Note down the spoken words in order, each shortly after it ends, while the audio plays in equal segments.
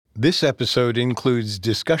This episode includes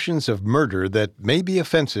discussions of murder that may be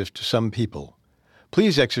offensive to some people.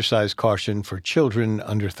 Please exercise caution for children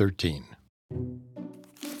under 13.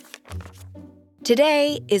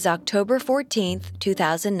 Today is October 14th,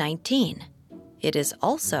 2019. It is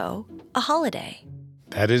also a holiday.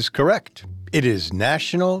 That is correct. It is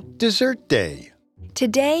National Dessert Day.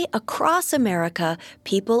 Today, across America,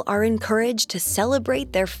 people are encouraged to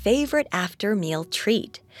celebrate their favorite after-meal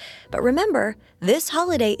treat. But remember, this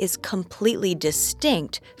holiday is completely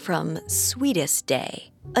distinct from Sweetest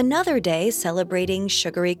Day, another day celebrating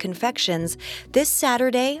sugary confections, this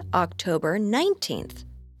Saturday, October 19th.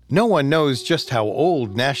 No one knows just how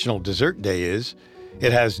old National Dessert Day is.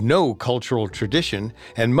 It has no cultural tradition,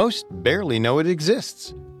 and most barely know it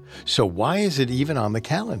exists. So why is it even on the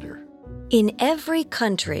calendar? In every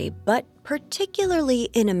country, but particularly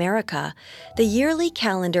in America, the yearly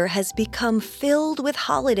calendar has become filled with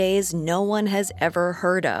holidays no one has ever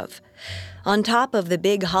heard of. On top of the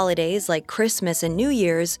big holidays like Christmas and New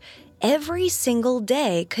Year's, every single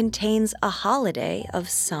day contains a holiday of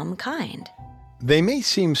some kind. They may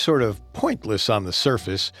seem sort of pointless on the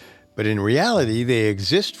surface, but in reality they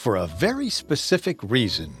exist for a very specific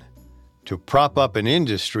reason: to prop up an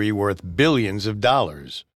industry worth billions of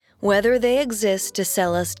dollars. Whether they exist to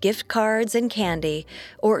sell us gift cards and candy,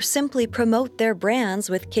 or simply promote their brands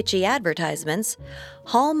with kitschy advertisements,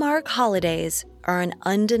 Hallmark holidays are an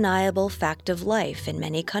undeniable fact of life in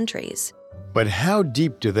many countries. But how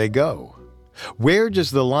deep do they go? Where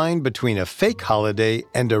does the line between a fake holiday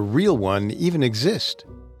and a real one even exist?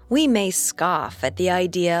 We may scoff at the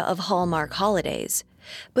idea of Hallmark holidays,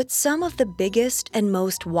 but some of the biggest and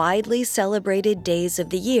most widely celebrated days of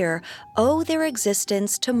the year owe their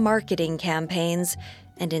existence to marketing campaigns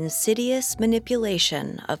and insidious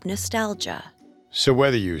manipulation of nostalgia. So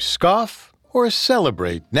whether you scoff or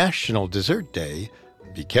celebrate National Dessert Day,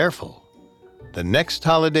 be careful. The next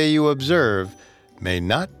holiday you observe may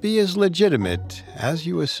not be as legitimate as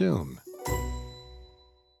you assume.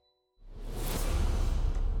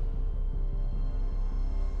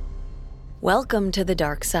 Welcome to The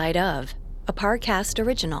Dark Side of, a Parcast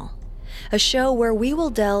original, a show where we will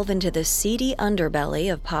delve into the seedy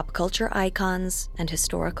underbelly of pop culture icons and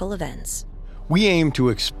historical events. We aim to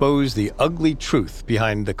expose the ugly truth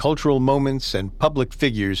behind the cultural moments and public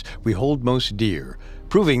figures we hold most dear,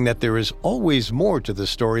 proving that there is always more to the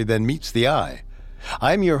story than meets the eye.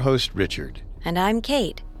 I'm your host, Richard. And I'm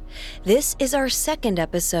Kate. This is our second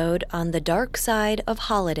episode on the dark side of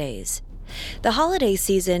holidays. The holiday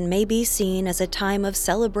season may be seen as a time of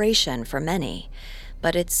celebration for many,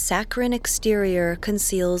 but its saccharine exterior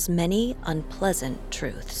conceals many unpleasant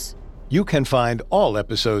truths. You can find all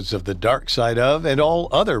episodes of The Dark Side of and all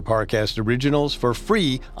other Parcast originals for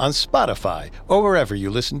free on Spotify or wherever you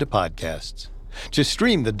listen to podcasts. To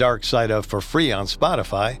stream The Dark Side of for free on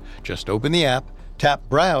Spotify, just open the app, tap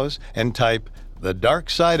Browse, and type The Dark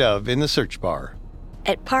Side of in the search bar.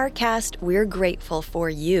 At Parcast, we're grateful for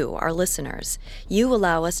you, our listeners. You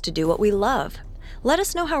allow us to do what we love. Let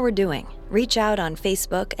us know how we're doing. Reach out on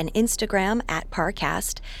Facebook and Instagram at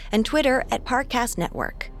Parcast and Twitter at Parcast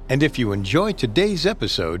Network. And if you enjoy today's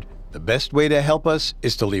episode, the best way to help us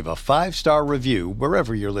is to leave a 5-star review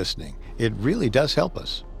wherever you're listening. It really does help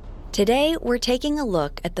us. Today, we're taking a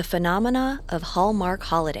look at the phenomena of Hallmark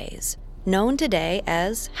holidays, known today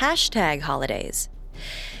as #holidays.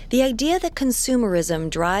 The idea that consumerism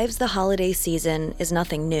drives the holiday season is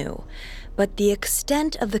nothing new, but the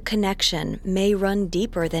extent of the connection may run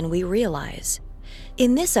deeper than we realize.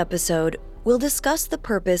 In this episode, we'll discuss the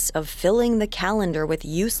purpose of filling the calendar with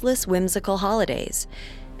useless, whimsical holidays,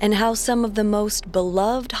 and how some of the most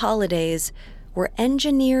beloved holidays were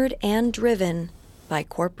engineered and driven by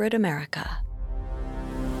corporate America.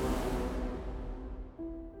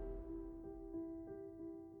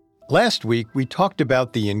 Last week, we talked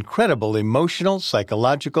about the incredible emotional,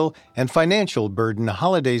 psychological, and financial burden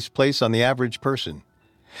holidays place on the average person.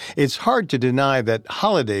 It's hard to deny that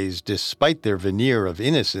holidays, despite their veneer of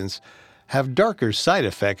innocence, have darker side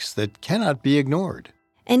effects that cannot be ignored.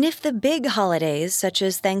 And if the big holidays, such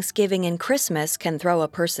as Thanksgiving and Christmas, can throw a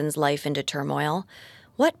person's life into turmoil,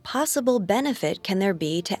 what possible benefit can there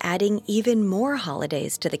be to adding even more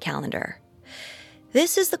holidays to the calendar?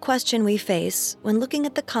 This is the question we face when looking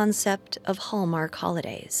at the concept of Hallmark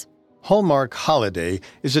holidays. Hallmark holiday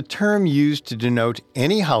is a term used to denote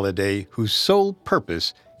any holiday whose sole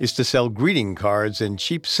purpose is to sell greeting cards and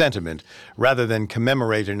cheap sentiment rather than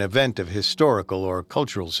commemorate an event of historical or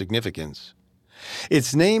cultural significance.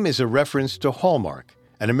 Its name is a reference to Hallmark,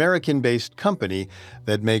 an American-based company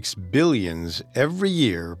that makes billions every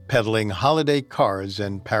year peddling holiday cards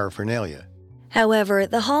and paraphernalia. However,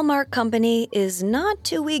 the Hallmark Company is not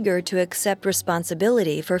too eager to accept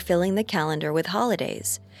responsibility for filling the calendar with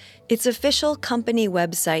holidays. Its official company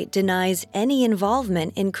website denies any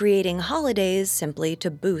involvement in creating holidays simply to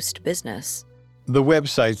boost business. The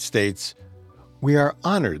website states, "We are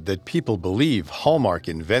honored that people believe Hallmark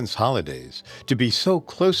invents holidays. To be so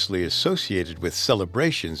closely associated with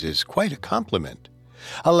celebrations is quite a compliment.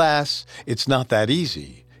 Alas, it's not that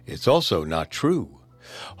easy. It's also not true.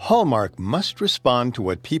 Hallmark must respond to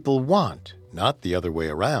what people want, not the other way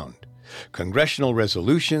around. Congressional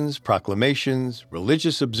resolutions, proclamations,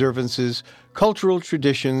 religious observances, cultural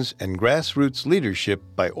traditions, and grassroots leadership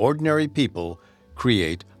by ordinary people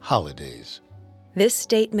create holidays." This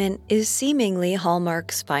statement is seemingly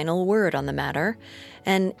Hallmark's final word on the matter,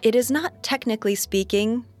 and it is not, technically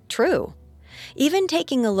speaking, true. Even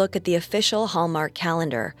taking a look at the official Hallmark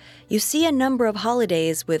calendar, you see a number of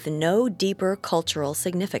holidays with no deeper cultural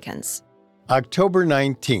significance. October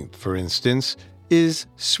 19th, for instance, is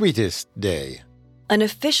Sweetest Day. An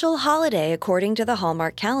official holiday according to the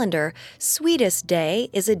Hallmark calendar, Sweetest Day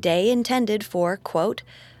is a day intended for, quote,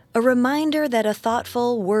 "a reminder that a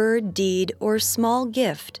thoughtful word, deed, or small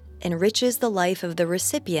gift enriches the life of the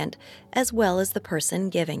recipient as well as the person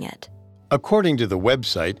giving it." According to the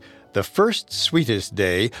website, the first Sweetest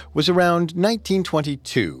Day was around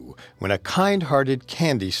 1922, when a kind-hearted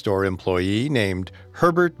candy store employee named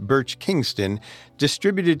Herbert Birch Kingston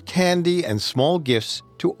distributed candy and small gifts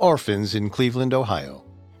to orphans in Cleveland, Ohio.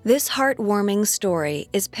 This heartwarming story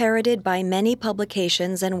is parroted by many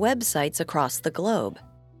publications and websites across the globe.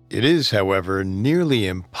 It is, however, nearly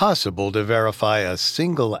impossible to verify a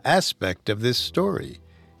single aspect of this story.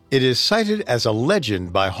 It is cited as a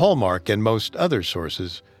legend by Hallmark and most other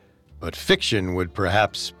sources, but fiction would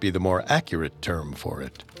perhaps be the more accurate term for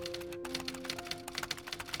it.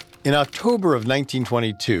 In October of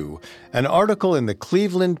 1922, an article in the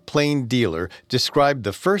Cleveland Plain Dealer described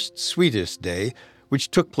the first Sweetest Day, which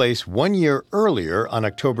took place 1 year earlier on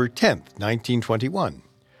October 10, 1921.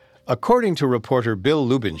 According to reporter Bill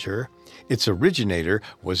Lubinger, its originator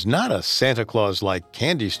was not a Santa Claus-like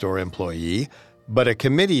candy store employee, but a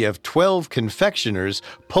committee of 12 confectioners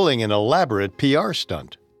pulling an elaborate PR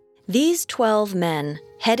stunt. These 12 men,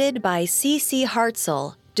 headed by C.C.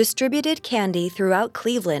 Hartzell, distributed candy throughout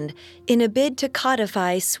Cleveland in a bid to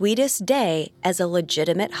codify Sweetest Day as a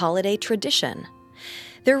legitimate holiday tradition.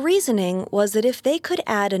 Their reasoning was that if they could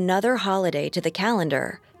add another holiday to the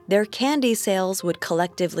calendar, their candy sales would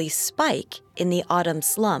collectively spike in the autumn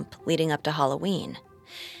slump leading up to Halloween.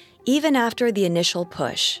 Even after the initial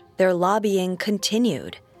push, their lobbying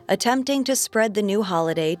continued, attempting to spread the new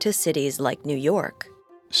holiday to cities like New York.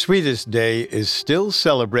 Sweetest Day is still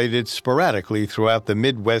celebrated sporadically throughout the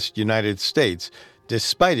Midwest United States,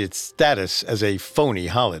 despite its status as a phony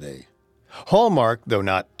holiday. Hallmark, though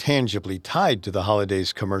not tangibly tied to the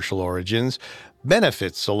holiday's commercial origins,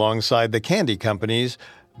 benefits alongside the candy companies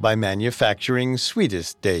by manufacturing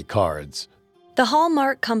Sweetest Day cards. The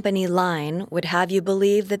Hallmark Company line would have you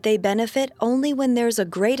believe that they benefit only when there's a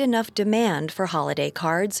great enough demand for holiday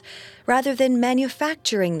cards, rather than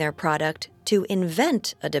manufacturing their product to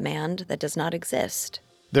invent a demand that does not exist.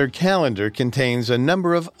 Their calendar contains a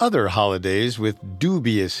number of other holidays with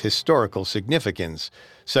dubious historical significance,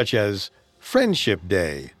 such as Friendship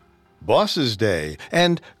Day, Bosses Day,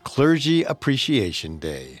 and Clergy Appreciation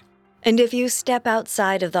Day. And if you step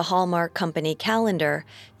outside of the Hallmark Company calendar,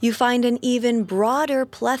 you find an even broader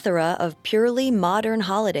plethora of purely modern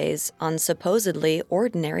holidays on supposedly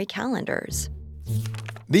ordinary calendars.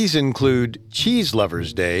 These include Cheese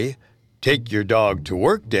Lovers Day, Take Your Dog to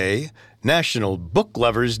Work Day, National Book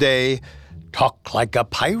Lovers Day, Talk Like a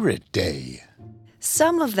Pirate Day.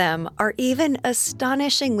 Some of them are even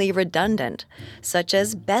astonishingly redundant, such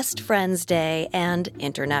as Best Friends Day and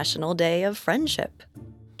International Day of Friendship.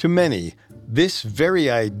 To many, this very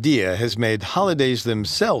idea has made holidays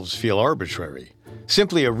themselves feel arbitrary,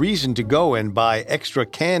 simply a reason to go and buy extra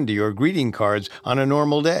candy or greeting cards on a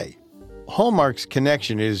normal day. Hallmark's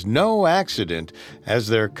connection is no accident, as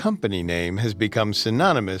their company name has become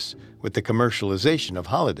synonymous with the commercialization of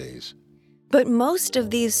holidays. But most of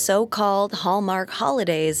these so-called Hallmark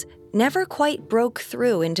holidays never quite broke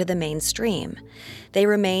through into the mainstream. They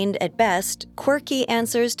remained, at best, quirky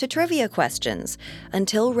answers to trivia questions,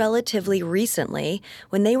 until relatively recently,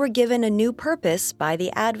 when they were given a new purpose by the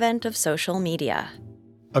advent of social media.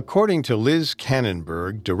 According to Liz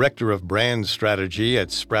Kannenberg, Director of Brand Strategy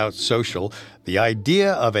at Sprout Social, the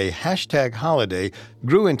idea of a hashtag holiday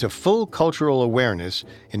grew into full cultural awareness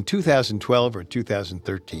in 2012 or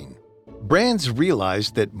 2013. Brands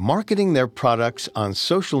realized that marketing their products on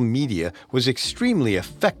social media was extremely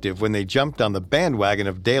effective when they jumped on the bandwagon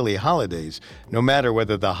of daily holidays, no matter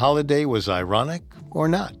whether the holiday was ironic or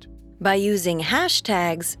not. By using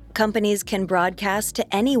hashtags, companies can broadcast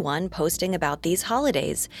to anyone posting about these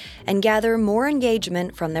holidays and gather more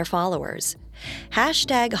engagement from their followers.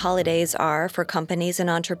 Hashtag holidays are, for companies and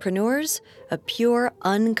entrepreneurs, a pure,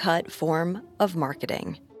 uncut form of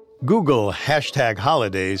marketing. Google hashtag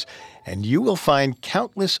holidays, and you will find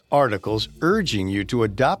countless articles urging you to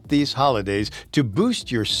adopt these holidays to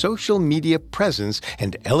boost your social media presence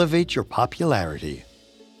and elevate your popularity.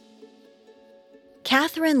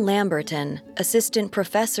 Catherine Lamberton, assistant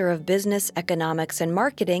professor of business economics and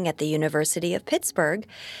marketing at the University of Pittsburgh,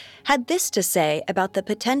 had this to say about the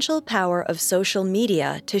potential power of social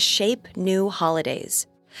media to shape new holidays.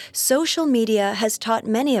 Social media has taught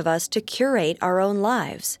many of us to curate our own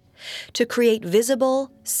lives, to create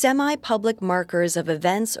visible, semi-public markers of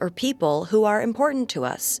events or people who are important to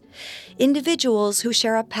us. Individuals who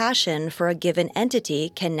share a passion for a given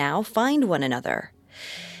entity can now find one another.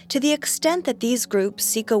 To the extent that these groups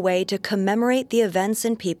seek a way to commemorate the events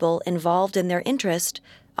and people involved in their interest,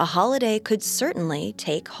 a holiday could certainly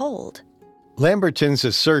take hold. Lamberton's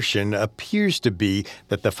assertion appears to be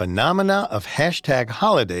that the phenomena of hashtag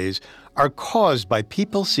holidays are caused by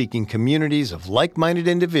people seeking communities of like-minded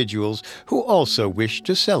individuals who also wish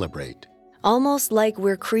to celebrate. Almost like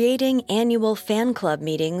we're creating annual fan club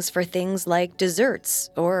meetings for things like desserts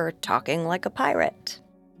or talking like a pirate.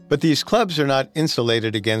 But these clubs are not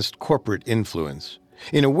insulated against corporate influence.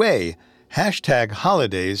 In a way, hashtag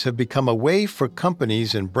holidays have become a way for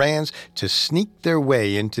companies and brands to sneak their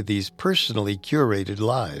way into these personally curated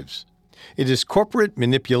lives. It is corporate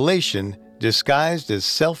manipulation disguised as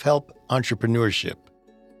self-help entrepreneurship.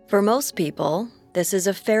 For most people, this is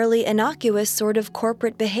a fairly innocuous sort of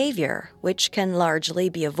corporate behavior, which can largely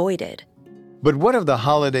be avoided. But what of the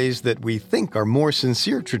holidays that we think are more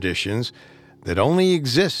sincere traditions that only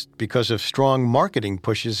exist because of strong marketing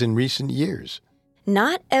pushes in recent years?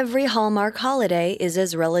 Not every Hallmark holiday is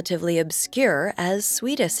as relatively obscure as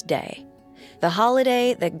Sweetest Day. The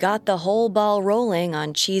holiday that got the whole ball rolling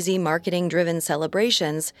on cheesy marketing-driven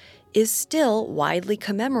celebrations is still widely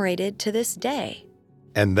commemorated to this day.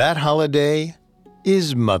 And that holiday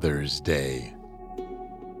is Mother's Day.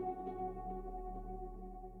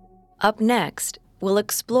 Up next, we'll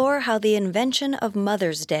explore how the invention of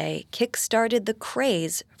Mother's Day kick-started the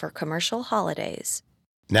craze for commercial holidays.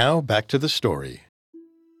 Now back to the story.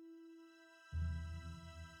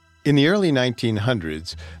 In the early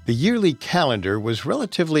 1900s, the yearly calendar was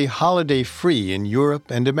relatively holiday-free in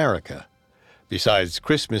Europe and America. Besides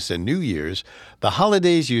Christmas and New Year's, the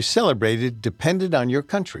holidays you celebrated depended on your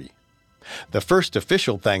country. The first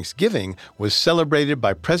official Thanksgiving was celebrated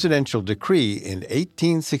by presidential decree in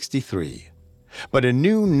 1863. But a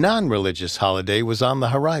new non-religious holiday was on the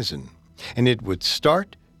horizon, and it would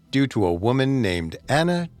start due to a woman named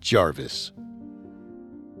Anna Jarvis.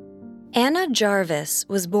 Anna Jarvis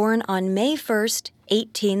was born on May 1,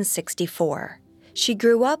 1864. She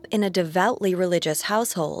grew up in a devoutly religious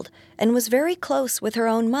household and was very close with her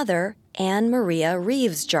own mother, Anne Maria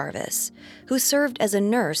Reeves Jarvis, who served as a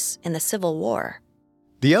nurse in the Civil War.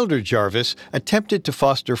 The elder Jarvis attempted to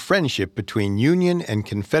foster friendship between Union and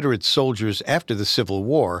Confederate soldiers after the Civil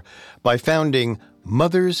War by founding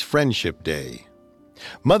Mother's Friendship Day.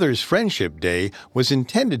 Mother's Friendship Day was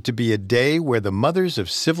intended to be a day where the mothers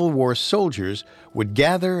of Civil War soldiers would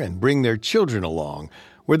gather and bring their children along,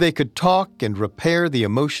 where they could talk and repair the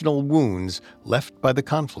emotional wounds left by the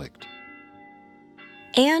conflict.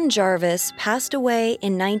 Anne Jarvis passed away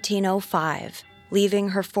in 1905, leaving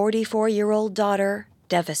her 44-year-old daughter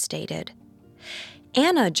devastated.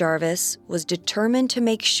 Anna Jarvis was determined to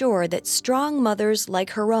make sure that strong mothers like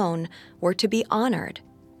her own were to be honored.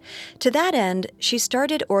 To that end, she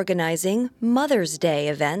started organizing Mother's Day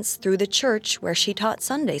events through the church where she taught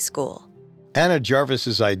Sunday school. Anna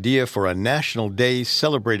Jarvis's idea for a national day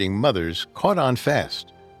celebrating mothers caught on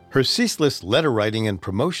fast. Her ceaseless letter writing and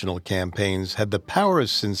promotional campaigns had the power of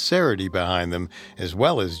sincerity behind them, as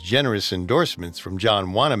well as generous endorsements from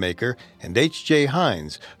John Wanamaker and H.J.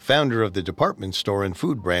 Heinz, founder of the department store and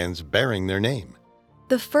food brands bearing their name.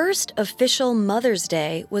 The first official Mother's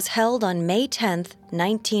Day was held on May 10,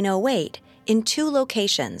 1908, in 2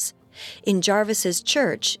 locations, in Jarvis's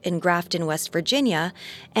church in Grafton, West Virginia,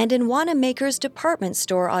 and in Wanamaker's department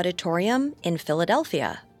store auditorium in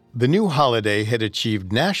Philadelphia. The new holiday had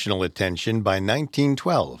achieved national attention by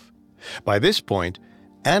 1912. By this point,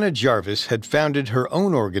 Anna Jarvis had founded her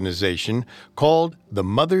own organization called the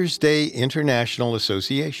Mother's Day International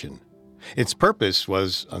Association. Its purpose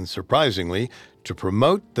was, unsurprisingly, to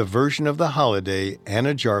promote the version of the holiday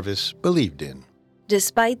Anna Jarvis believed in.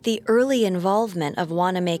 Despite the early involvement of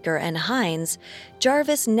Wanamaker and Heinz,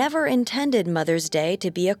 Jarvis never intended Mother's Day to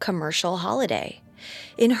be a commercial holiday.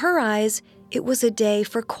 In her eyes, it was a day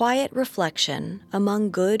for quiet reflection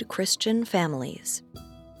among good Christian families.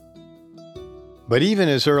 But even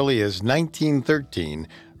as early as 1913,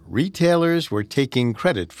 retailers were taking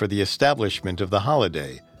credit for the establishment of the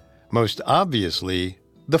holiday, most obviously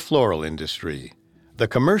the floral industry. The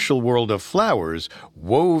commercial world of flowers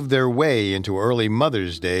wove their way into early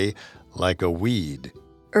Mother's Day like a weed.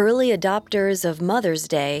 Early adopters of Mother's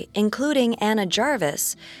Day, including Anna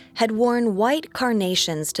Jarvis, had worn white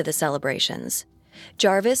carnations to the celebrations.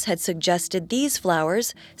 Jarvis had suggested these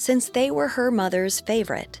flowers since they were her mother's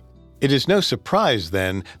favorite. It is no surprise,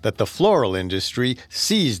 then, that the floral industry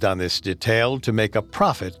seized on this detail to make a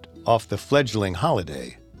profit off the fledgling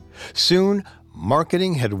holiday. Soon,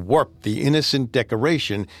 marketing had warped the innocent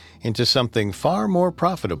decoration into something far more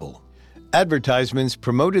profitable. Advertisements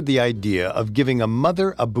promoted the idea of giving a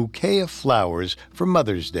mother a bouquet of flowers for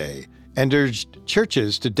Mother's Day and urged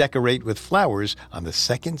churches to decorate with flowers on the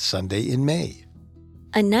second Sunday in May.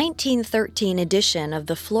 A 1913 edition of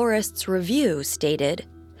the Florist's Review stated,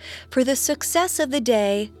 "For the success of the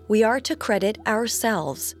day, we are to credit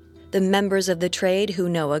ourselves, the members of the trade who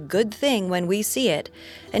know a good thing when we see it,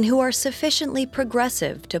 and who are sufficiently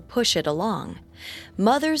progressive to push it along.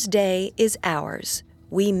 Mother's Day is ours.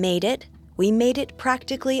 We made it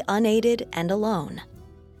practically unaided and alone."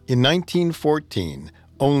 In 1914,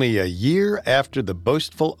 only a year after the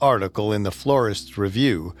boastful article in the Florist's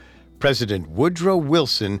Review, President Woodrow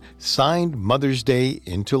Wilson signed Mother's Day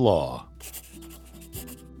into law.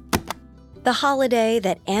 The holiday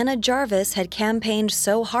that Anna Jarvis had campaigned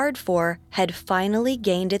so hard for had finally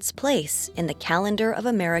gained its place in the calendar of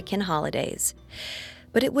American holidays.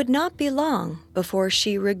 But it would not be long before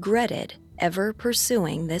she regretted ever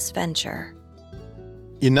pursuing this venture.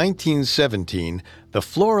 In 1917, the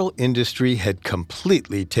floral industry had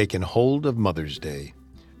completely taken hold of Mother's Day.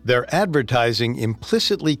 Their advertising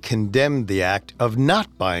implicitly condemned the act of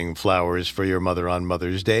not buying flowers for your mother on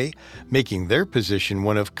Mother's Day, making their position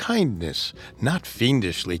one of kindness, not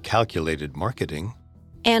fiendishly calculated marketing.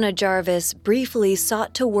 Anna Jarvis briefly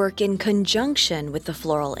sought to work in conjunction with the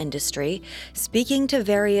floral industry, speaking to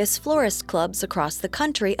various florist clubs across the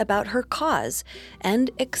country about her cause and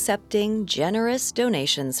accepting generous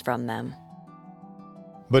donations from them.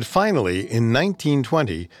 But finally, in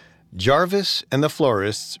 1920, Jarvis and the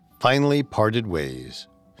florists finally parted ways.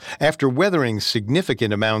 After weathering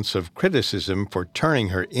significant amounts of criticism for turning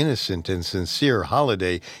her innocent and sincere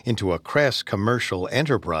holiday into a crass commercial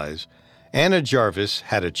enterprise, Anna Jarvis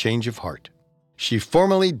had a change of heart. She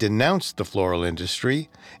formally denounced the floral industry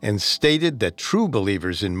and stated that true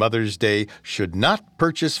believers in Mother's Day should not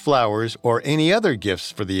purchase flowers or any other gifts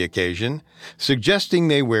for the occasion, suggesting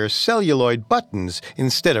they wear celluloid buttons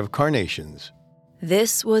instead of carnations.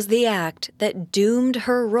 This was the act that doomed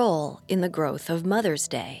her role in the growth of Mother's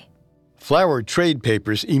Day. Flower trade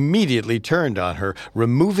papers immediately turned on her,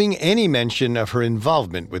 removing any mention of her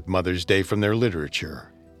involvement with Mother's Day from their literature.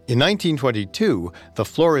 In 1922, the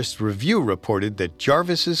Florist's Review reported that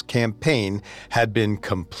Jarvis's campaign had been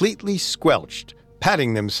completely squelched,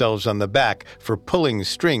 patting themselves on the back for pulling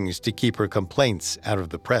strings to keep her complaints out of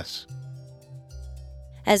the press.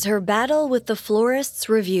 As her battle with the Florist's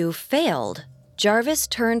Review failed, Jarvis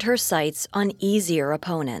turned her sights on easier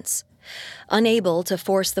opponents. Unable to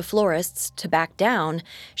force the florists to back down,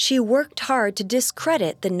 she worked hard to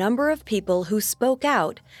discredit the number of people who spoke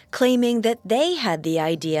out, claiming that they had the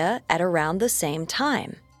idea at around the same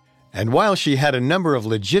time. And while she had a number of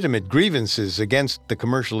legitimate grievances against the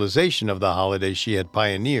commercialization of the holiday she had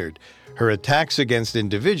pioneered, her attacks against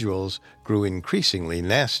individuals grew increasingly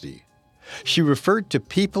nasty. She referred to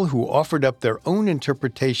people who offered up their own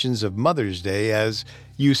interpretations of Mother's Day as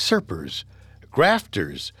usurpers,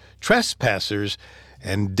 grafters, trespassers,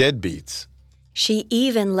 and deadbeats. She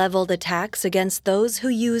even leveled attacks against those who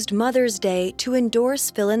used Mother's Day to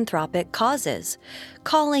endorse philanthropic causes,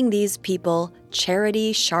 calling these people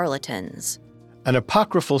charity charlatans. An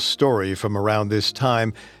apocryphal story from around this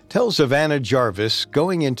time tells of Anna Jarvis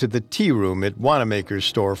going into the tea room at Wanamaker's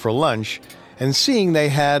store for lunch and seeing they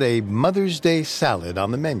had a Mother's Day salad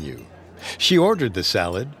on the menu. She ordered the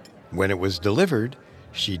salad. When it was delivered,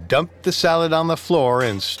 she dumped the salad on the floor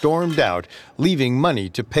and stormed out, leaving money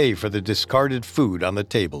to pay for the discarded food on the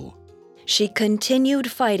table. She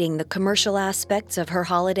continued fighting the commercial aspects of her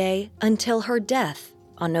holiday until her death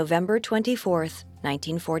on November 24,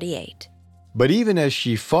 1948. But even as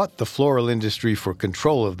she fought the floral industry for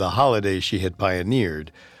control of the holiday she had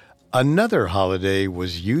pioneered, another holiday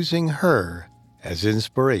was using her as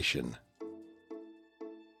inspiration.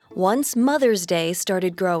 Once Mother's Day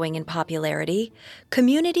started growing in popularity,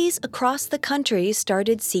 communities across the country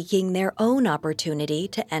started seeking their own opportunity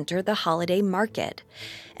to enter the holiday market.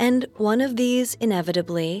 And one of these,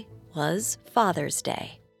 inevitably, was Father's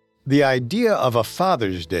Day. The idea of a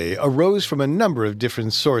Father's Day arose from a number of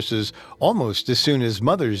different sources almost as soon as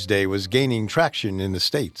Mother's Day was gaining traction in the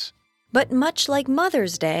States. But much like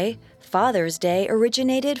Mother's Day, Father's Day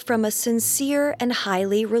originated from a sincere and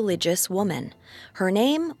highly religious woman. Her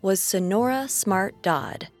name was Sonora Smart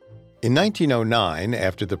Dodd. In 1909,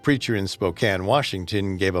 after the preacher in Spokane,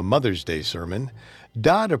 Washington, gave a Mother's Day sermon,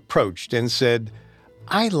 Dodd approached and said,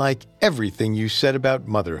 "I like everything you said about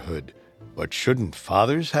motherhood, but shouldn't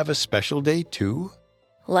fathers have a special day too?"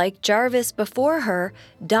 Like Jarvis before her,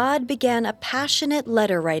 Dodd began a passionate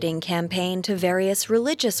letter-writing campaign to various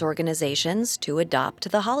religious organizations to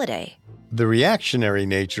adopt the holiday. The reactionary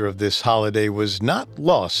nature of this holiday was not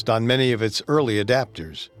lost on many of its early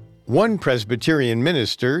adapters. One Presbyterian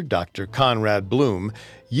minister, Dr. Conrad Bloom,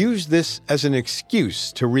 used this as an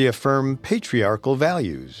excuse to reaffirm patriarchal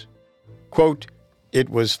values. Quote, "It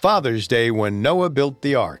was Father's Day when Noah built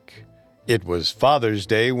the ark. It was Father's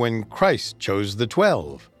Day when Christ chose the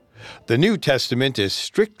 12. The New Testament is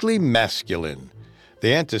strictly masculine.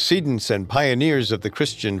 The antecedents and pioneers of the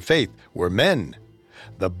Christian faith were men.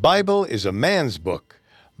 The Bible is a man's book.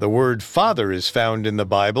 The word father is found in the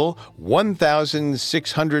Bible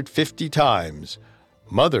 1,650 times,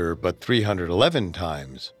 mother but 311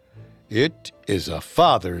 times. It is a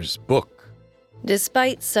father's book."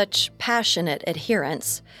 Despite such passionate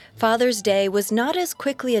adherence, Father's Day was not as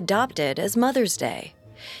quickly adopted as Mother's Day.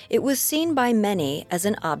 It was seen by many as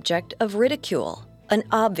an object of ridicule, an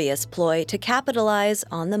obvious ploy to capitalize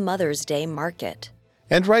on the Mother's Day market.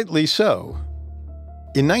 And rightly so.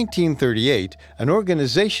 In 1938, an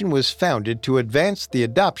organization was founded to advance the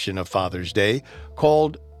adoption of Father's Day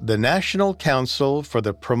called the National Council for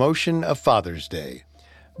the Promotion of Father's Day.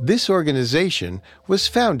 This organization was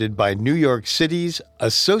founded by New York City's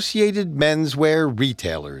Associated Menswear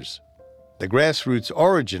Retailers. The grassroots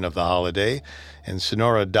origin of the holiday and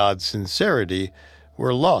Sonora Dodd's sincerity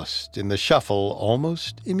were lost in the shuffle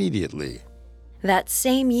almost immediately. That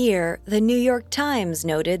same year, the New York Times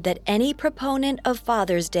noted that any proponent of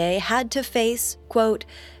Father's Day had to face, quote,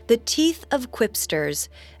 "the teeth of quipsters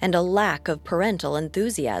and a lack of parental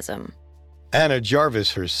enthusiasm." Anna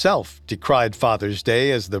Jarvis herself decried Father's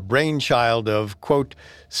Day as the brainchild of, quote,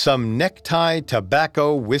 "some necktie,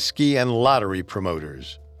 tobacco, whiskey, and lottery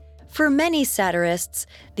promoters." For many satirists,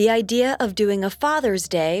 the idea of doing a Father's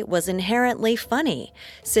Day was inherently funny,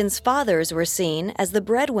 since fathers were seen as the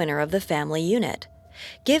breadwinner of the family unit.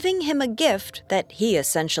 Giving him a gift that he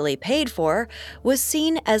essentially paid for was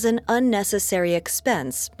seen as an unnecessary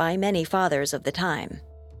expense by many fathers of the time.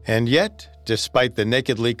 And yet, despite the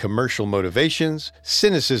nakedly commercial motivations,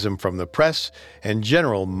 cynicism from the press, and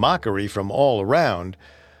general mockery from all around,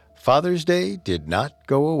 Father's Day did not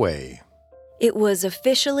go away. It was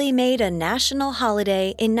officially made a national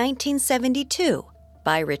holiday in 1972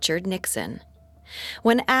 by Richard Nixon.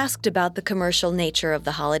 When asked about the commercial nature of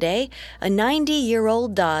the holiday, a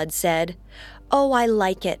 90-year-old Dodd said, "Oh, I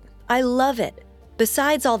like it. I love it.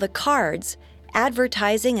 Besides all the cards,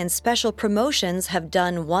 advertising and special promotions have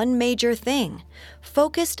done one major thing: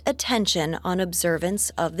 focused attention on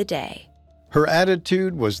observance of the day." Her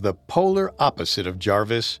attitude was the polar opposite of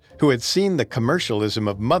Jarvis, who had seen the commercialism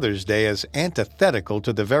of Mother's Day as antithetical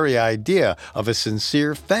to the very idea of a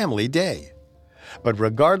sincere family day. But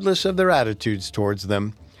regardless of their attitudes towards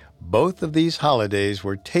them, both of these holidays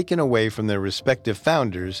were taken away from their respective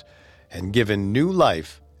founders and given new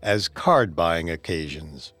life as card-buying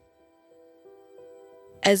occasions.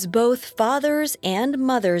 As both Father's and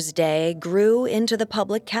Mother's Day grew into the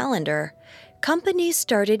public calendar, companies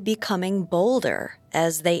started becoming bolder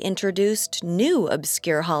as they introduced new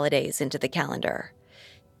obscure holidays into the calendar.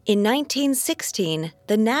 In 1916,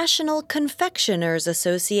 the National Confectioners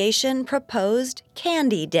Association proposed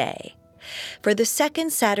Candy Day for the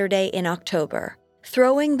second Saturday in October,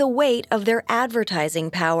 throwing the weight of their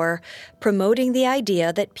advertising power, promoting the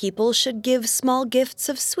idea that people should give small gifts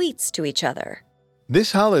of sweets to each other.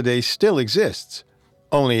 This holiday still exists,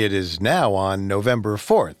 only it is now on November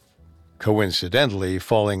 4th, coincidentally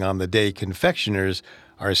falling on the day confectioners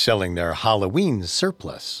are selling their Halloween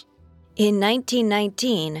surplus. In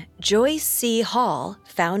 1919, Joyce C. Hall,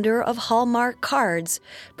 founder of Hallmark Cards,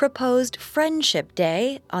 proposed Friendship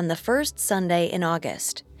Day on the first Sunday in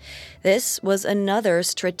August. This was another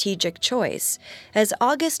strategic choice, as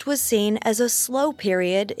August was seen as a slow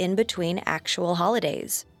period in between actual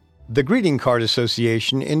holidays. The Greeting Card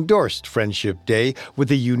Association endorsed Friendship Day with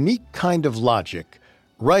a unique kind of logic,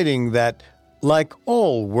 writing that, like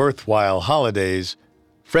all worthwhile holidays,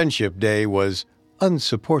 Friendship Day was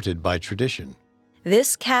unsupported by tradition.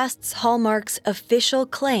 This casts Hallmark's official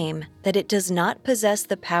claim that it does not possess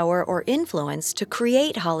the power or influence to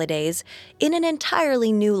create holidays in an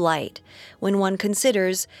entirely new light when one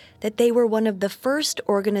considers that they were one of the first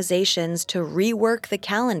organizations to rework the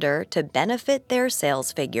calendar to benefit their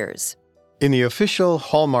sales figures. In the official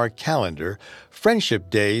Hallmark calendar,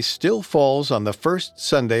 Friendship Day still falls on the first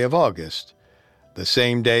Sunday of August, the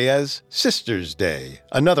same day as Sisters' Day,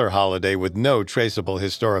 another holiday with no traceable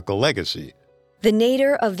historical legacy. The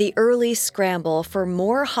nadir of the early scramble for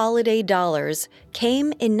more holiday dollars came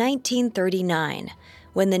in 1939,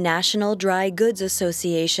 when the National Dry Goods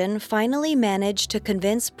Association finally managed to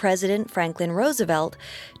convince President Franklin Roosevelt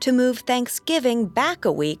to move Thanksgiving back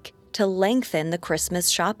a week to lengthen the Christmas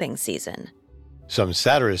shopping season. Some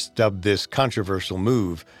satirists dubbed this controversial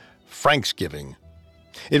move Franksgiving.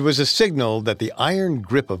 It was a signal that the iron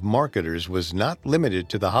grip of marketers was not limited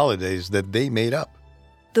to the holidays that they made up.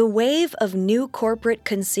 The wave of new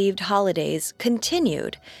corporate-conceived holidays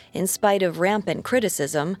continued in spite of rampant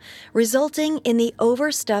criticism, resulting in the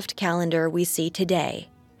overstuffed calendar we see today.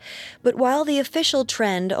 But while the official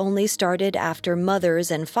trend only started after Mother's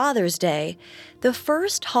and Father's Day, the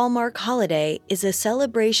first Hallmark holiday is a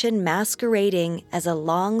celebration masquerading as a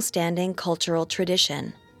long-standing cultural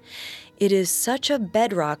tradition. It is such a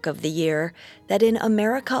bedrock of the year that in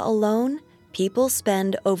America alone, people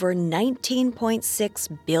spend over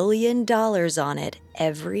 $19.6 billion on it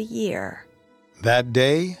every year. That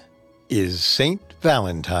day is St.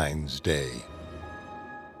 Valentine's Day.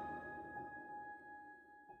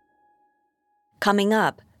 Coming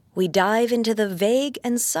up, we dive into the vague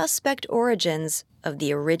and suspect origins of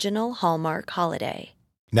the original Hallmark holiday.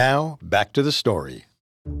 Now, back to the story.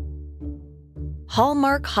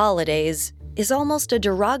 Hallmark holidays is almost a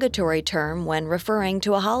derogatory term when referring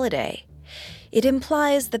to a holiday. It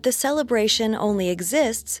implies that the celebration only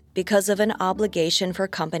exists because of an obligation for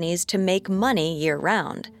companies to make money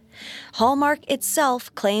year-round. Hallmark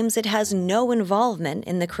itself claims it has no involvement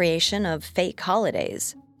in the creation of fake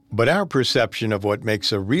holidays. But our perception of what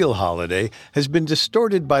makes a real holiday has been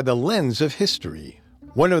distorted by the lens of history.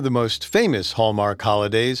 One of the most famous Hallmark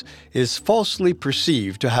holidays is falsely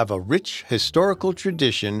perceived to have a rich historical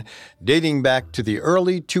tradition dating back to the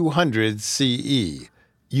early 200s CE.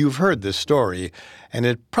 You've heard the story, and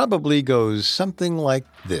it probably goes something like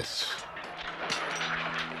this.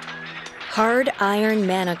 Hard iron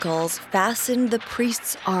manacles fastened the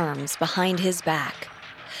priest's arms behind his back.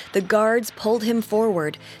 The guards pulled him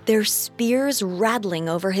forward, their spears rattling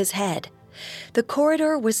over his head. The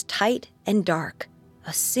corridor was tight and dark,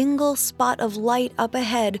 a single spot of light up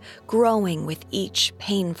ahead growing with each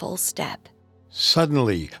painful step.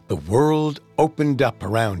 Suddenly, the world opened up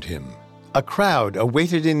around him. A crowd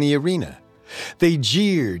awaited in the arena. They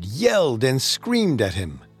jeered, yelled, and screamed at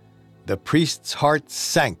him. The priest's heart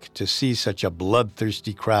sank to see such a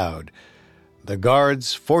bloodthirsty crowd. The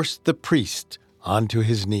guards forced the priest onto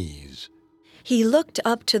his knees. He looked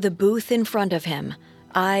up to the booth in front of him,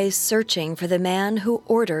 eyes searching for the man who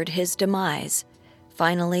ordered his demise.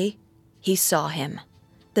 Finally, he saw him,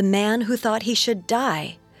 the man who thought he should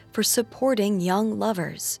die for supporting young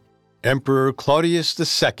lovers. Emperor Claudius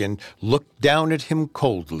II looked down at him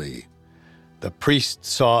coldly. The priest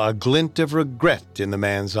saw a glint of regret in the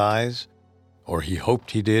man's eyes, or he hoped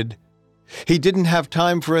he did. He didn't have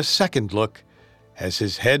time for a second look, as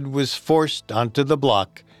his head was forced onto the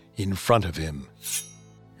block in front of him.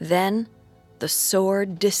 Then the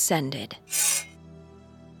sword descended.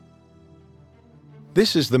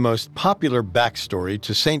 This is the most popular backstory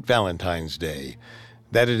to St. Valentine's Day,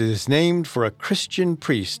 that it is named for a Christian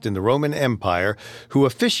priest in the Roman Empire who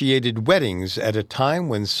officiated weddings at a time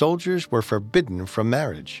when soldiers were forbidden from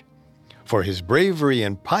marriage. For his bravery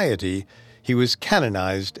and piety, he was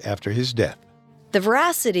canonized after his death. The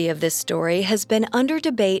veracity of this story has been under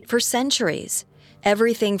debate for centuries.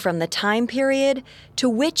 Everything from the time period to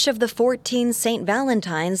which of the 14 St.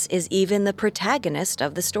 Valentines is even the protagonist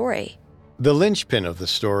of the story. The linchpin of the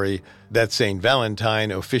story, that St. Valentine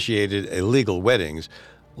officiated illegal weddings,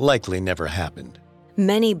 likely never happened.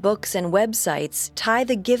 Many books and websites tie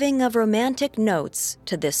the giving of romantic notes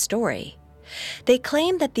to this story. They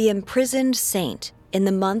claim that the imprisoned saint, in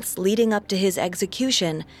the months leading up to his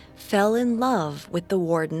execution, fell in love with the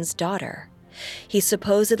warden's daughter. He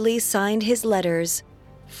supposedly signed his letters,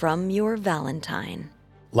 "From your Valentine."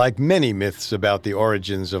 Like many myths about the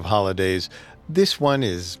origins of holidays, this one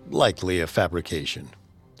is likely a fabrication.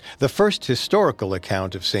 The first historical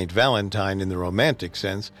account of St. Valentine in the Romantic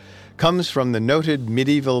sense comes from the noted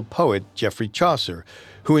medieval poet Geoffrey Chaucer,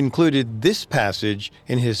 who included this passage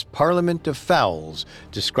in his Parliament of Fowls,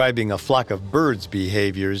 describing a flock of birds'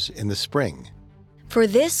 behaviors in the spring. For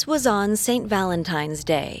this was on St. Valentine's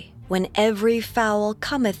Day, when every fowl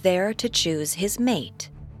cometh there to choose his mate.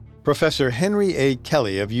 Professor Henry A.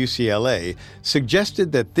 Kelly of UCLA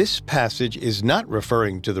suggested that this passage is not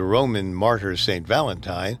referring to the Roman martyr St.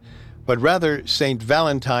 Valentine, but rather St.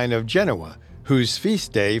 Valentine of Genoa, whose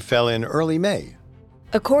feast day fell in early May.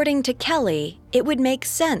 According to Kelly, it would make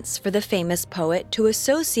sense for the famous poet to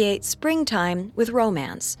associate springtime with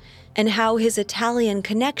romance, and how his Italian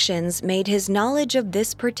connections made his knowledge of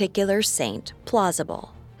this particular saint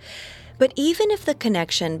plausible. But even if the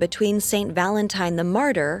connection between St. Valentine the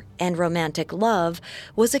Martyr and romantic love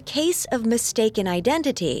was a case of mistaken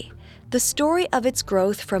identity, the story of its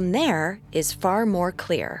growth from there is far more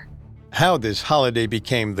clear. How this holiday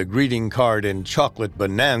became the greeting card and chocolate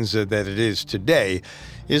bonanza that it is today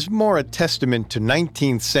is more a testament to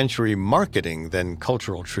 19th century marketing than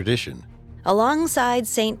cultural tradition. Alongside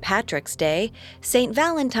St. Patrick's Day, St.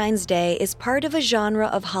 Valentine's Day is part of a genre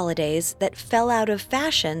of holidays that fell out of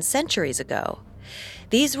fashion centuries ago.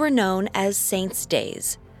 These were known as Saints'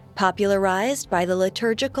 Days, popularized by the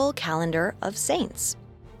liturgical calendar of saints.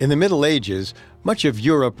 In the Middle Ages, much of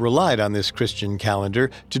Europe relied on this Christian calendar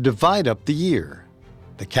to divide up the year.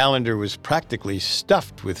 The calendar was practically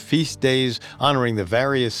stuffed with feast days honoring the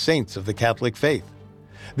various saints of the Catholic faith.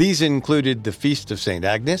 These included the Feast of St.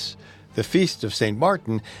 Agnes, the Feast of St.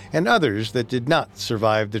 Martin, and others that did not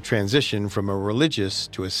survive the transition from a religious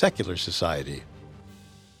to a secular society.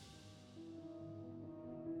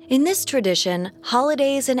 In this tradition,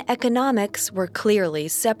 holidays and economics were clearly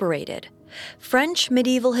separated. French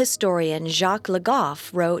medieval historian Jacques Le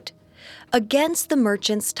Goff wrote, "Against the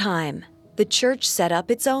merchant's time, the Church set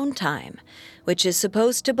up its own time, which is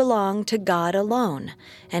supposed to belong to God alone,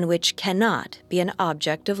 and which cannot be an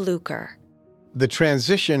object of lucre." The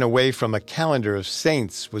transition away from a calendar of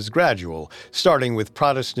saints was gradual, starting with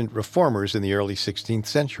Protestant reformers in the early 16th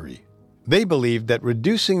century. They believed that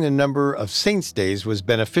reducing the number of saints' days was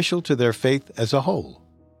beneficial to their faith as a whole.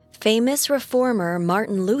 Famous reformer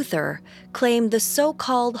Martin Luther claimed the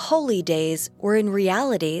so-called holy days were in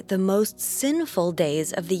reality the most sinful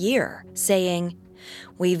days of the year, saying,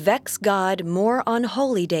 "We vex God more on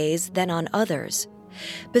holy days than on others.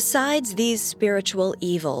 Besides these spiritual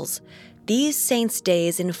evils, these saints'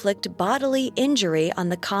 days inflict bodily injury on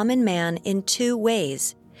the common man in two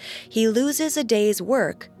ways. He loses a day's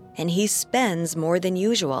work, and he spends more than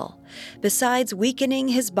usual, besides weakening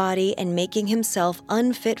his body and making himself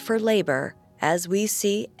unfit for labor, as we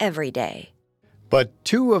see every day." But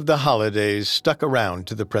two of the holidays stuck around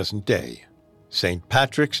to the present day. St.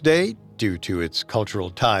 Patrick's Day, due to its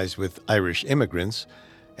cultural ties with Irish immigrants,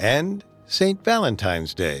 and St.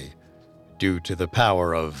 Valentine's Day, due to the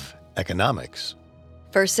power of economics.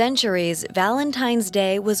 For centuries, Valentine's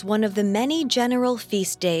Day was one of the many general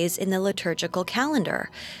feast days in the liturgical calendar,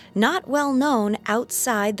 not well known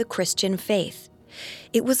outside the Christian faith.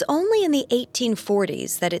 It was only in the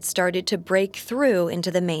 1840s that it started to break through into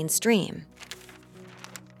the mainstream.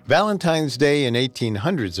 Valentine's Day in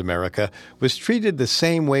 1800s America was treated the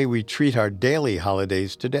same way we treat our daily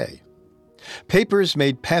holidays today. Papers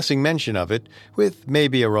made passing mention of it, with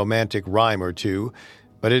maybe a romantic rhyme or two,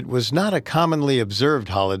 but it was not a commonly observed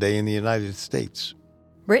holiday in the United States.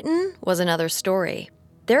 Britain was another story.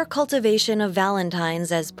 Their cultivation of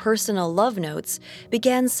Valentines as personal love notes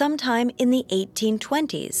began sometime in the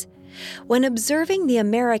 1820s. When observing the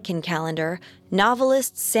American calendar,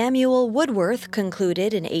 novelist Samuel Woodworth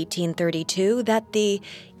concluded in 1832 that the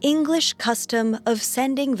English custom of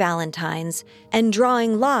sending valentines and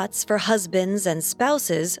drawing lots for husbands and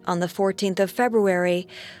spouses on the 14th of February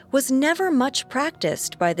was never much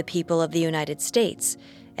practiced by the people of the United States,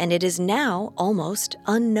 and it is now almost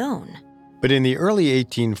unknown. But in the early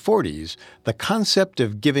 1840s, the concept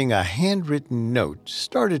of giving a handwritten note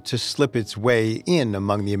started to slip its way in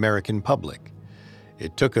among the American public.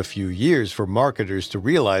 It took a few years for marketers to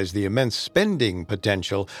realize the immense spending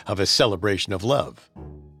potential of a celebration of love.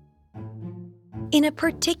 In a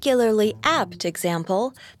particularly apt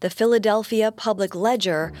example, the Philadelphia Public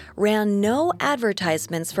Ledger ran no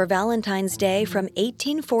advertisements for Valentine's Day from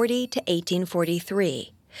 1840 to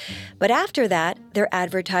 1843. But after that, their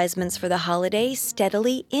advertisements for the holiday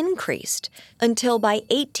steadily increased, until by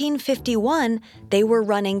 1851, they were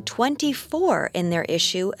running 24 in their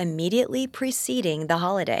issue immediately preceding the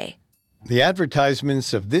holiday. The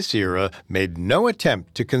advertisements of this era made no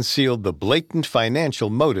attempt to conceal the blatant financial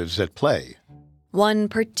motives at play. One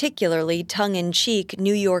particularly tongue-in-cheek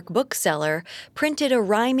New York bookseller printed a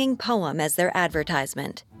rhyming poem as their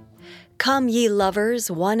advertisement. Come ye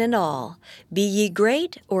lovers, one and all, be ye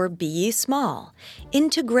great or be ye small,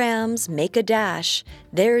 into grams make a dash,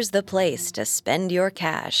 there's the place to spend your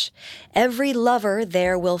cash. Every lover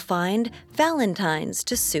there will find Valentines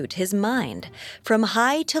to suit his mind. From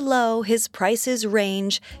high to low his prices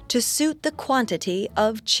range to suit the quantity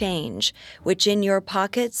of change, which in your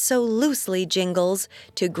pocket so loosely jingles,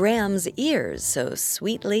 to Graham's ears so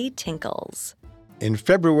sweetly tinkles. In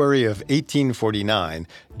February of 1849,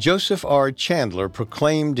 Joseph R. Chandler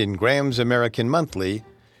proclaimed in Graham's American Monthly,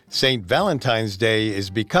 St. Valentine's Day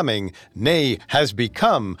is becoming, nay, has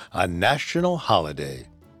become, a national holiday.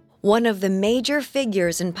 One of the major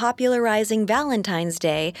figures in popularizing Valentine's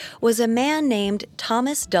Day was a man named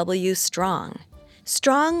Thomas W. Strong.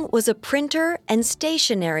 Strong was a printer and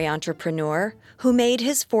stationery entrepreneur who made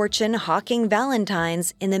his fortune hawking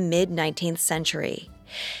valentines in the mid-19th century.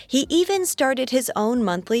 He even started his own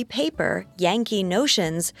monthly paper, Yankee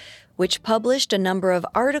Notions, which published a number of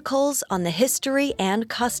articles on the history and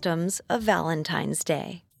customs of Valentine's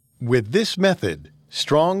Day. With this method,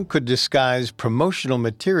 Strong could disguise promotional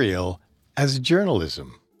material as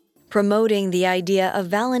journalism. Promoting the idea of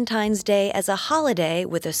Valentine's Day as a holiday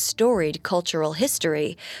with a storied cultural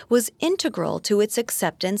history was integral to its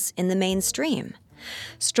acceptance in the mainstream.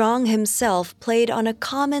 Strong himself played on a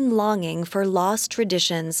common longing for lost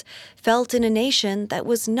traditions felt in a nation that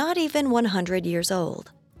was not even 100 years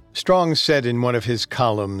old. Strong said in one of his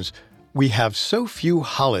columns, "We have so few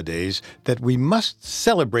holidays that we must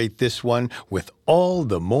celebrate this one with all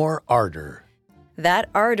the more ardor." That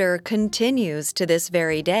ardor continues to this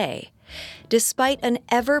very day. Despite an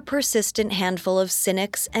ever-persistent handful of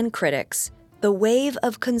cynics and critics, the wave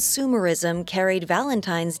of consumerism carried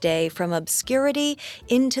Valentine's Day from obscurity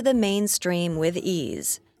into the mainstream with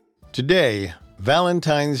ease. Today,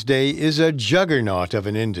 Valentine's Day is a juggernaut of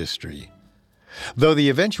an industry. Though the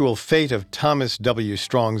eventual fate of Thomas W.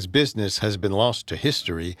 Strong's business has been lost to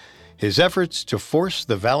history, his efforts to force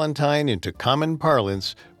the Valentine into common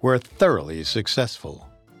parlance were thoroughly successful.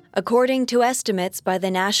 According to estimates by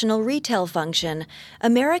the National Retail Function,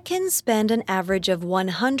 Americans spend an average of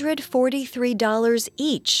 $143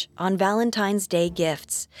 each on Valentine's Day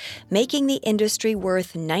gifts, making the industry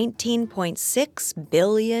worth $19.6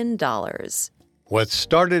 billion. What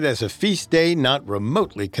started as a feast day not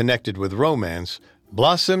remotely connected with romance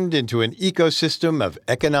blossomed into an ecosystem of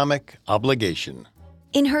economic obligation.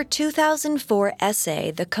 In her 2004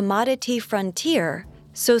 essay, The Commodity Frontier,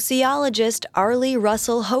 sociologist Arlie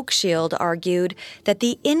Russell Hochschild argued that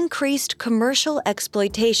the increased commercial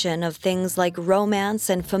exploitation of things like romance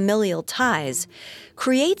and familial ties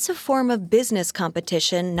creates a form of business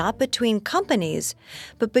competition not between companies,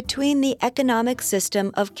 but between the economic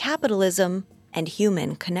system of capitalism and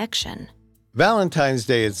human connection. Valentine's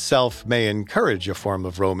Day itself may encourage a form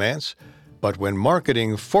of romance, but when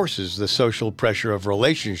marketing forces the social pressure of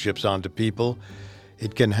relationships onto people,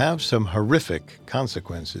 it can have some horrific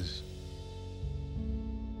consequences.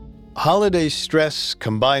 Holiday stress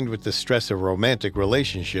combined with the stress of romantic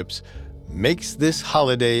relationships makes this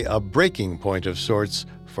holiday a breaking point of sorts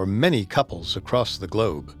for many couples across the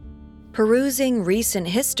globe. Perusing recent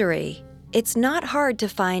history, it's not hard to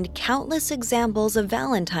find countless examples of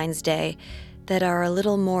Valentine's Day that are a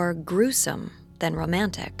little more gruesome than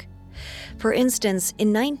romantic. For instance,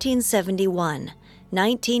 in 1971,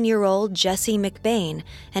 19-year-old Jesse McBain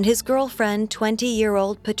and his girlfriend,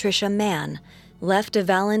 20-year-old Patricia Mann, left a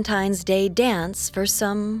Valentine's Day dance for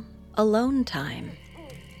some alone time.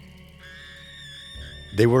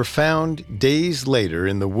 They were found days later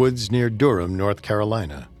in the woods near Durham, North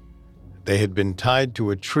Carolina. They had been tied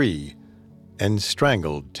to a tree and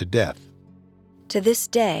strangled to death. To this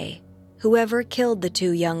day, whoever killed the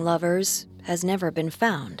two young lovers has never been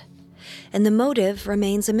found, and the motive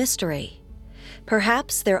remains a mystery.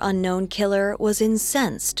 Perhaps their unknown killer was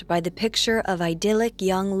incensed by the picture of idyllic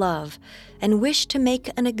young love and wished to make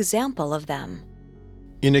an example of them.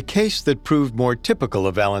 In a case that proved more typical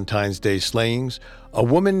of Valentine's Day slayings, a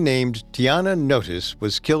woman named Tiana Notice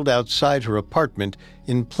was killed outside her apartment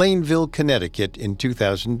in Plainville, Connecticut in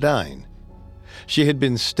 2009. She had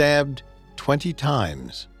been stabbed 20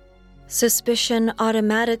 times. Suspicion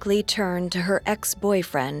automatically turned to her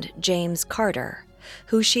ex-boyfriend, James Carter,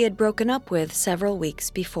 who she had broken up with several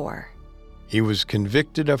weeks before. He was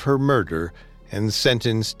convicted of her murder and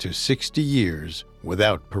sentenced to 60 years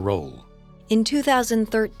without parole. In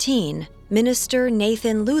 2013, Minister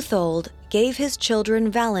Nathan Luthold gave his children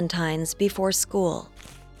Valentines before school.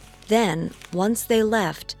 Then, once they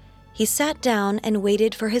left, he sat down and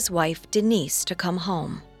waited for his wife Denise to come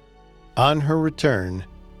home. On her return,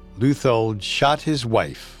 Leuthold shot his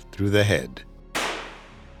wife through the head.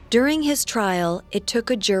 During his trial, it took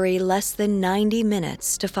a jury less than 90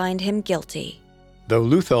 minutes to find him guilty. Though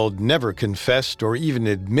Leuthold never confessed or even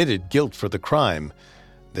admitted guilt for the crime,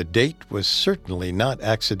 the date was certainly not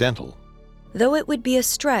accidental. Though it would be a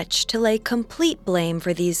stretch to lay complete blame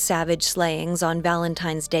for these savage slayings on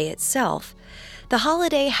Valentine's Day itself, the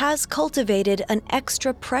holiday has cultivated an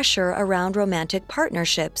extra pressure around romantic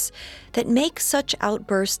partnerships that make such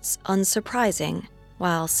outbursts unsurprising,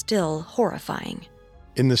 while still horrifying.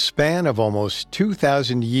 In the span of almost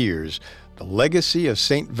 2,000 years, the legacy of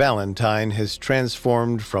Saint Valentine has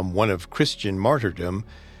transformed from one of Christian martyrdom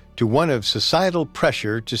to one of societal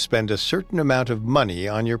pressure to spend a certain amount of money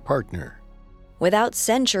on your partner. Without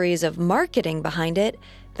centuries of marketing behind it,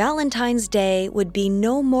 Valentine's Day would be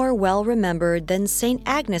no more well-remembered than St.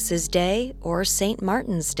 Agnes's Day or St.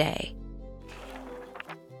 Martin's Day.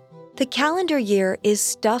 The calendar year is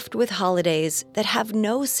stuffed with holidays that have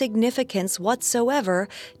no significance whatsoever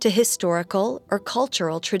to historical or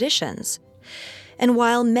cultural traditions. And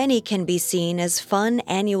while many can be seen as fun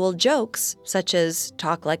annual jokes, such as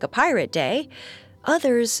Talk Like a Pirate Day,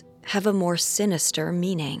 others have a more sinister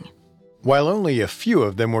meaning. While only a few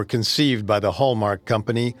of them were conceived by the Hallmark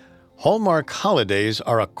Company, Hallmark holidays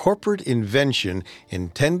are a corporate invention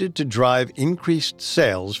intended to drive increased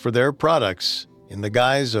sales for their products in the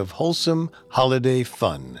guise of wholesome holiday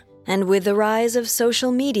fun. And with the rise of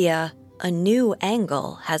social media, a new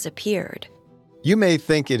angle has appeared. You may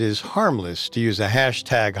think it is harmless to use a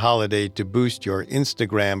hashtag holiday to boost your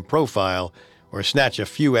Instagram profile or snatch a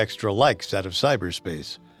few extra likes out of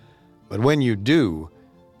cyberspace. But when you do,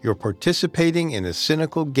 you're participating in a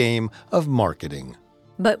cynical game of marketing.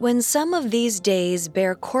 But when some of these days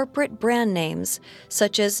bear corporate brand names,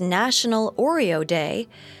 such as National Oreo Day,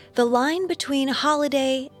 the line between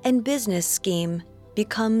holiday and business scheme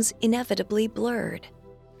becomes inevitably blurred.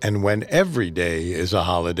 And when every day is a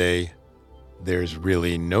holiday, there's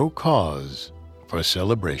really no cause for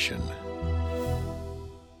celebration.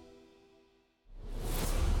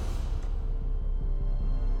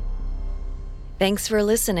 Thanks for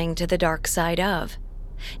listening to The Dark Side Of.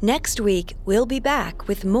 Next week, we'll be back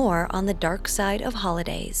with more on the dark side of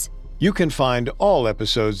holidays. You can find all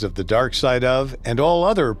episodes of The Dark Side Of and all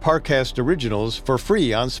other Parcast originals for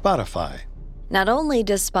free on Spotify. Not only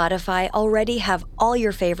does Spotify already have all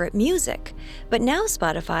your favorite music, but now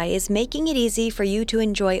Spotify is making it easy for you to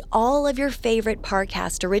enjoy all of your favorite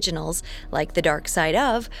Parcast originals, like The Dark Side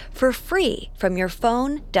Of, for free from your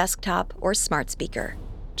phone, desktop, or smart speaker.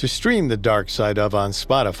 To stream The Dark Side Of on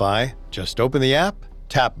Spotify, just open the app,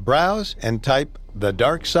 tap Browse, and type The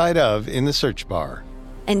Dark Side Of in the search bar.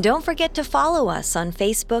 And don't forget to follow us on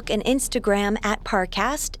Facebook and Instagram at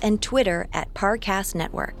Parcast and Twitter at Parcast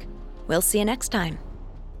Network. We'll see you next time.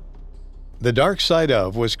 The Dark Side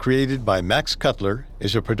Of was created by Max Cutler,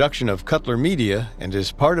 is a production of Cutler Media, and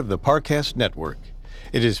is part of the Parcast Network.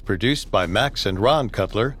 It is produced by Max and Ron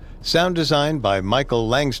Cutler, sound designed by Michael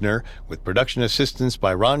Langsner, with production assistance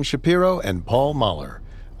by Ron Shapiro and Paul Mahler.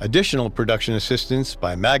 Additional production assistance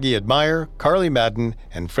by Maggie Admire, Carly Madden,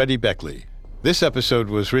 and Freddie Beckley. This episode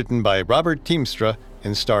was written by Robert Teamstra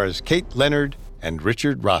and stars Kate Leonard and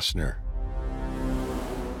Richard Rossner.